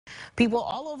People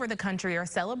all over the country are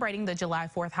celebrating the July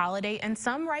 4th holiday, and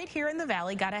some right here in the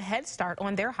Valley got a head start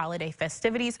on their holiday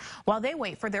festivities while they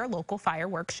wait for their local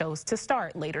fireworks shows to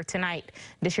start later tonight.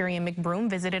 Desharian McBroom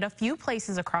visited a few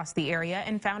places across the area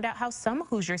and found out how some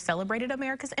Hoosiers celebrated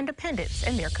America's independence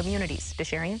in their communities.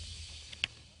 Desharian?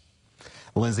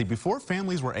 Lindsay, before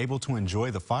families were able to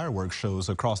enjoy the fireworks shows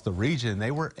across the region,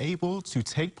 they were able to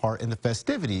take part in the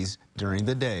festivities during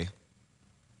the day.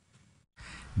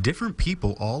 Different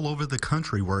people all over the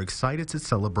country were excited to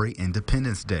celebrate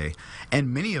Independence Day,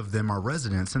 and many of them are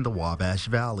residents in the Wabash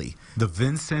Valley. The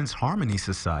Vincennes Harmony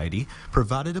Society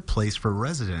provided a place for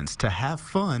residents to have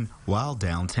fun while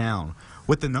downtown.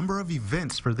 With the number of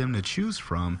events for them to choose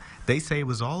from, they say it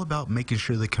was all about making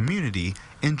sure the community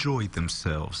enjoyed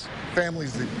themselves.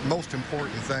 Family's the most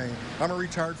important thing. I'm a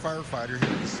retired firefighter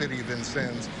here in the city of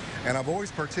Vincennes, and I've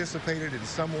always participated in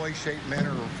some way, shape,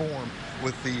 manner, or form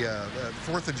with the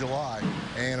 4th of July.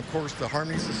 And of course, the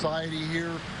Harmony Society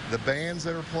here, the bands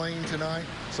that are playing tonight.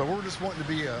 So we're just wanting to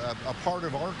be a part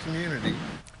of our community.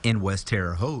 In West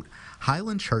Terre Haute,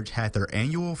 Highland Church had their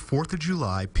annual 4th of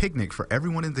July picnic for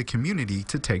everyone in the community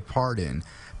to take part in.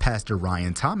 Pastor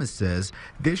Ryan Thomas says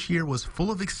this year was full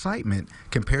of excitement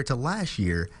compared to last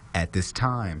year at this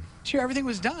time. Sure, everything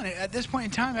was done. At this point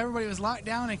in time, everybody was locked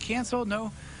down and canceled.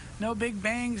 No big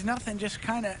bangs, nothing, just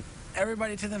kind of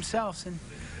everybody to themselves. And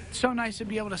it's so nice to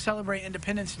be able to celebrate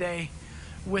Independence Day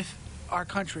with our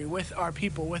country, with our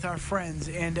people, with our friends,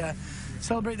 and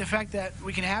celebrate the fact that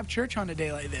we can have church on a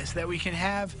day like this, that we can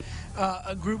have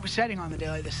a group setting on the day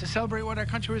like this, to celebrate what our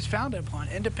country was founded upon,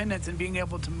 independence and being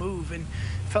able to move and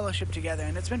fellowship together,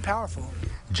 and it's been powerful.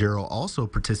 Gerald also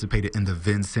participated in the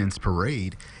Vincennes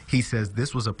Parade. He says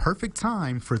this was a perfect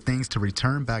time for things to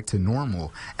return back to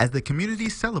normal as the community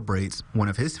celebrates one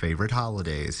of his favorite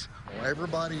holidays.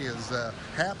 Everybody is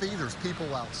happy. There's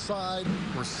people outside.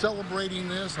 We're celebrating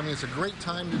this. I mean, it's a great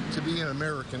time to be an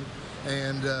American.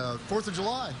 And 4th of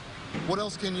July, what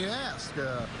else can you ask?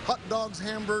 Hot dogs,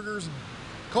 hamburgers,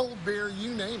 cold beer,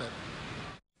 you name it.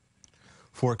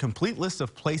 For a complete list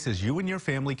of places you and your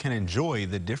family can enjoy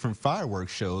the different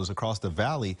fireworks shows across the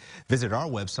valley, visit our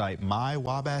website,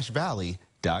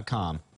 mywabashvalley.com.